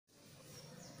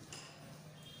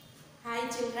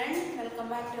children, welcome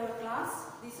back to our class.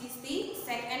 This is the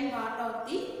second part of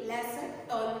the lesson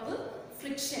 12,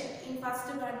 friction. In first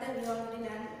part we already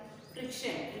learned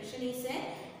friction. Friction is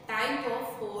a type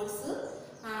of force.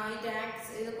 It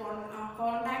acts as a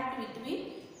contact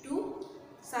between two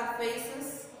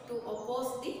surfaces to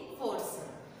oppose the force.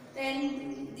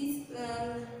 Then this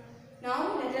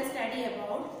now let us study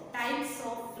about types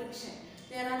of friction.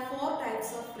 There are four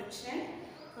types of friction.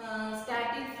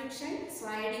 Static friction,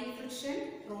 sliding friction,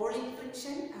 rolling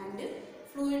friction and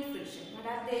fluid friction. What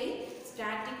are they?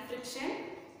 Static friction,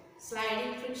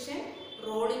 sliding friction,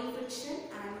 rolling friction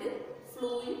and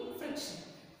fluid friction.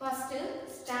 First,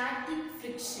 static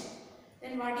friction.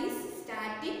 Then what is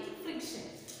static friction?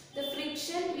 The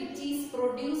friction which is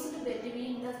produced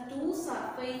between the two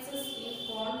surfaces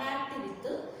in contact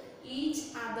with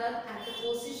each other at the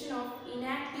position of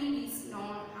inactive is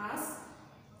known as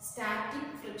static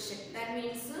friction. That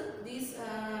means this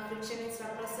friction is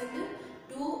represented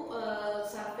two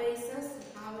surfaces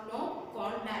have no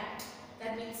contact.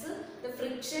 That means the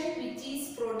friction which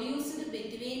is produced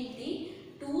between the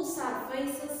two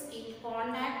surfaces in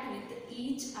contact with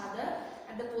each other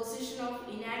at the position of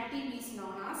inactive is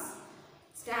known as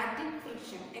static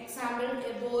friction. Example,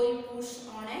 a boy push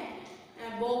on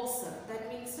a box. That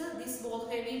means this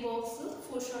box, heavy box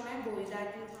push on a boy.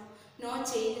 That is no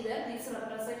change there. This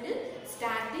represents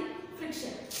static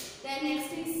friction. Then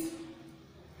next is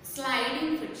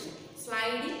sliding friction.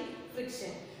 Sliding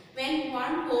friction. When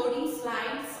one body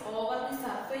slides over the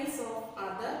surface of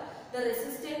other, the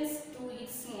resistance to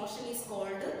its motion is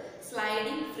called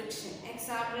sliding friction.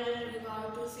 Example, you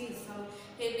have to see some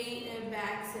heavy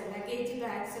bags, luggage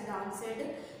bags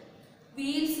downside,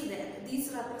 wheels there.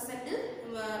 These represent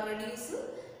reduce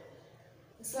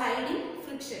sliding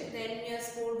friction. Then your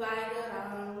school bag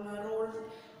roll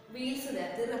wheels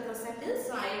there, they represent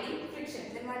sliding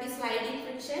friction. Then what is sliding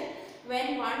friction?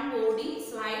 When one body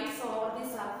slides over the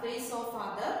surface of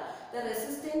other, the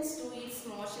resistance to its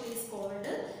motion is called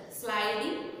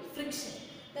sliding friction.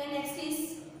 Then next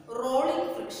is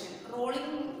rolling friction.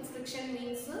 Rolling friction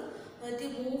means to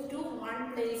move to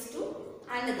one place to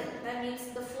another. That means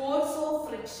the force of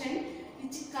friction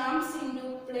which comes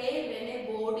into play when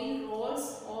a body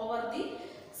rolls over the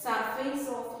surface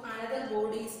of another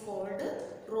body is called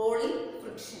rolling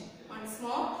friction. Once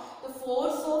more, the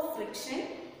force of friction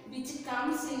which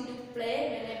comes into play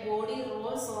when a body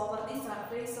rolls over the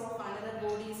surface of another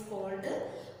body is called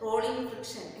rolling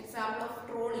friction. Example of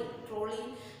trolling.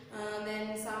 Trolling,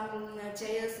 then some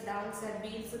chairs, downside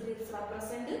wheels, this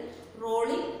represent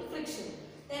rolling friction.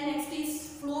 Then next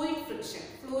is fluid friction.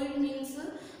 Fluid means some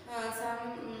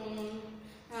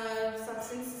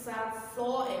substances are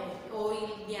flow away.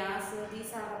 Oil, gas,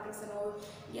 these are represent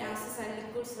gases and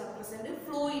liquids represent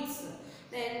fluids.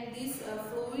 Then this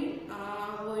fluid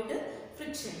avoid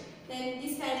friction. Then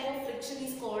this type of friction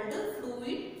is called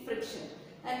fluid friction.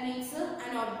 That means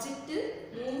an object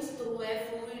moves through a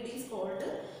fluid is called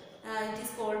it is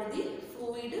called the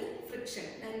fluid friction.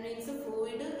 That means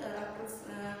fluid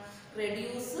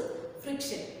reduce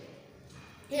friction.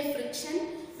 A friction,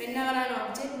 whenever an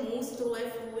object moves through a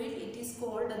fluid, it is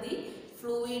called the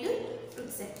fluid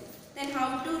friction. Then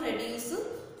how to reduce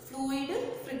fluid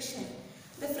friction?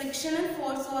 The frictional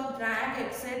force or drag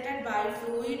exerted by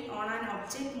fluid on an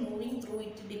object moving through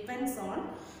it depends on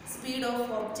speed of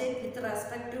object with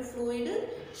respect to fluid,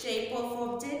 shape of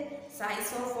object,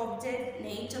 size of object,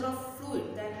 nature of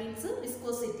fluid. That means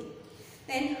viscosity.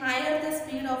 Then higher the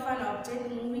speed of an object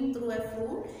moving through a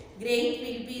fluid, great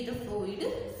will be the fluid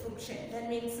friction. That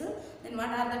means then what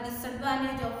are the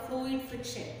disadvantages of fluid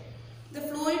friction? The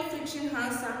fluid friction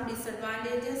has some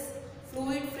disadvantages.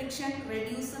 Fluid friction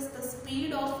reduces the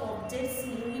speed of objects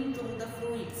moving through the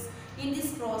fluids. In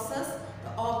this process,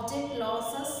 the object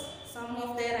loses some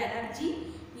of their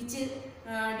energy, which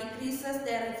decreases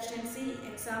their efficiency.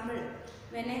 Example,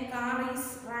 when a car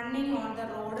is running on the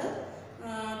road,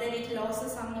 then it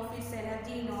loses some of its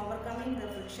energy in overcoming the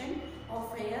friction of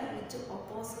air which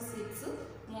opposes its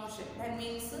motion. That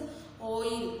means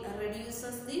oil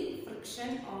reduces the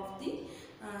friction of the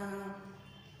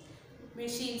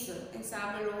machines.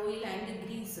 Example, oil and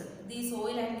grease. These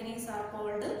oil and grease are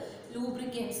called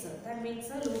lubricants. That means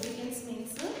lubricants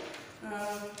means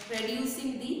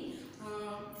reducing the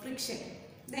friction.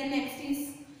 Then next is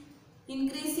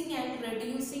increasing and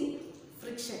reducing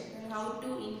friction, and how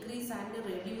to increase and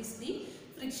reduce the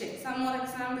friction. Some more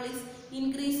example is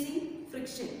increasing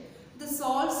friction. The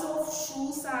soles of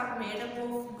shoes are made up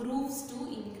of grooves to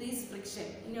increase friction.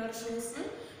 In your shoes,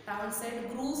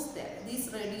 downside grooves there.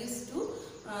 This reduce to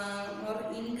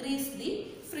or increase the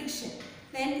friction.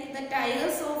 Then the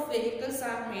tires of vehicles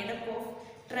are made up of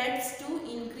treads to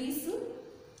increase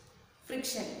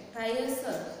friction. Tires,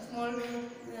 small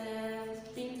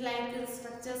pin-like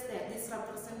structures there. This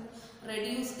represent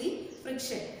reduce the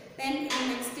friction. Then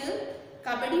next,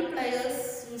 kabaddi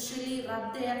players usually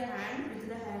rub their hand with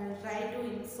the hand, try to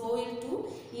in soil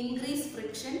to increase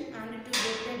friction and to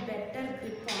get a better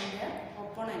grip on their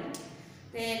opponent.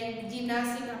 Then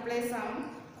gymnastics apply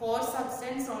some coarse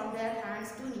substance on their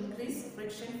hands to increase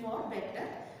friction for better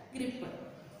grip.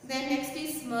 Then next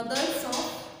is methods of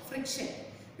friction.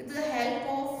 With the help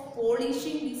of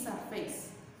polishing the surface.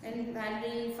 And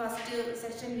in first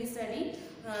section we study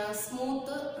smooth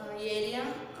area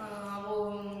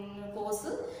cause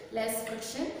less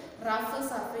friction, rough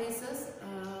surfaces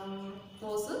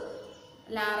cause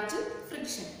large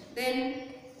friction. Then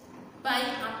by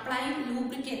applying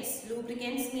lubricants,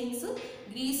 lubricants means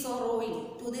grease or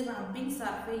oil to the rubbing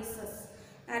surfaces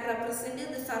and represented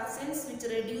the substance which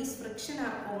reduce friction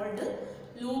are called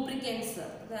lubricants.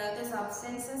 The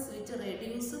substances which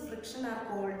reduce friction are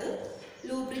called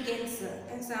lubricants.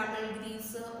 Example,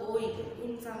 grease, oil.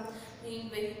 In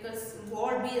vehicles,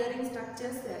 ball bearing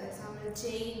structures there. Example,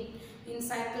 chain, in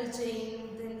cycle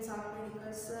chain. Then some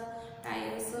vehicles,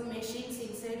 tires, machines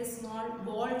inside small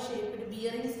ball shaped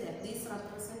bearings there. These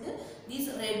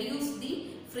reduce the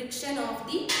friction of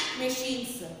the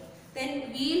machines.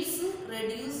 Then wheels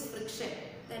reduce friction.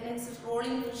 Then next is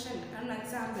rolling friction. An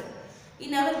example.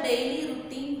 In our daily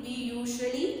routine, we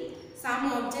usually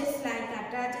some objects like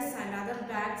attaches and other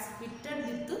bags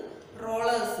fitted with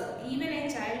rollers. Even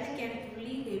a child can pull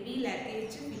heavy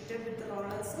luggage fitted with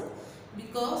rollers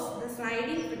because the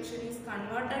sliding friction is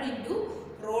converted into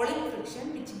rolling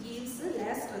friction, which gives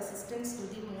less resistance to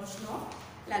the motion of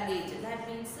luggage. That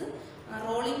means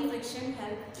rolling friction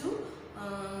helps to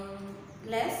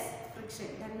less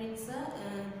friction. That means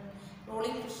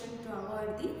rolling friction to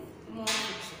avoid the more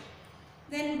friction.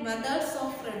 Then methods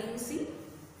of reducing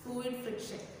fluid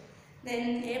friction.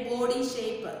 Then a body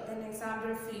shape. Then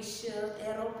example, fish,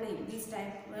 aeroplane. This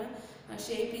type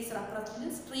shape is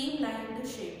represented streamlined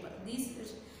shape.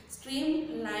 This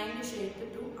streamlined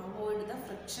shape to avoid the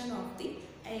friction of the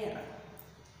air.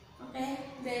 Okay.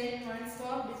 Then once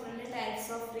more different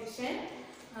types of friction: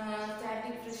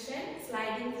 static friction,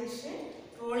 sliding friction,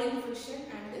 rolling friction,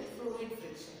 and fluid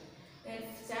friction. Then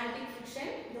static friction,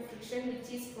 the friction which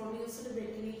is produced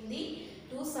between the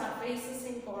two surfaces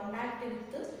in contact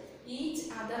with each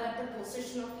other at the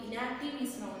position of inactive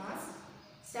is known as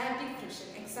static friction.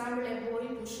 Example, a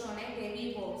boy push on a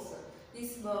heavy box.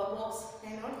 This box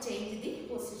cannot change the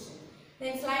position.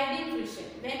 Then sliding friction,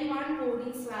 when one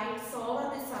body slides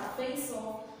over the surface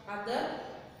of other,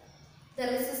 the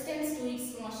resistance to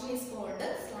its motion is called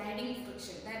sliding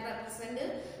friction. That represents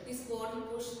this body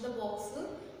push the box.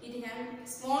 It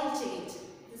has small change.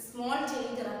 The small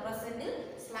change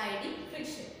represents sliding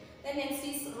friction. Then next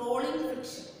is rolling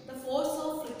friction. The force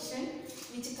of friction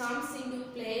which comes into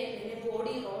play when a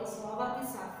body rolls over the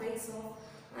surface of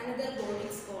another body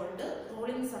is called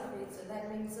rolling surface. That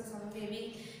means some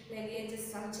heavy luggage,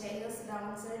 some chairs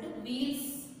downside,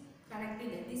 wheels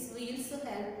connecting them. These wheels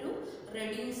help to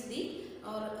reduce the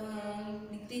or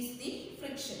decrease the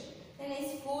friction. Then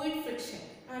is fluid friction.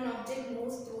 An object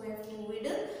moves through a fluid.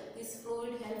 This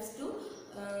fluid helps to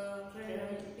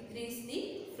decrease the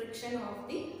friction of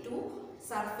the two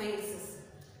surfaces.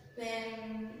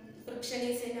 Then friction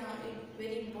is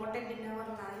very important in our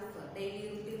life, daily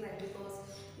routine, right? Because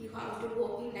you have to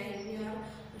walk in your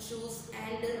shoes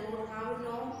and road have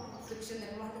no friction.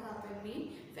 Then what happened?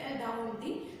 We fell down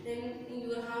then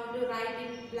you have to write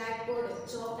in blackboard,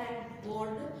 chalk and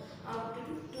board. Out to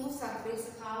two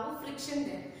surfaces have friction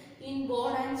there. In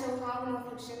board and chalk have no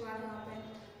friction. What happened?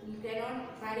 You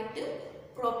cannot write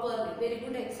properly. Very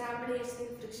good example is the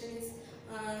friction is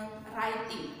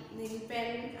writing. The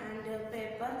pen and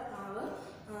paper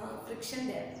have friction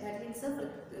there. That means the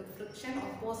friction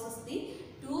opposes the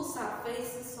two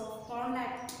surfaces of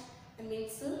contact. That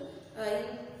means in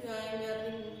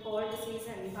cold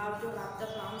season you have to rub the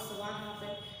palms. So what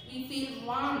happens? We feel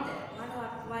warm there.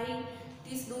 Why?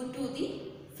 It is due to the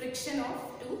friction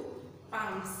of two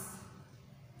palms.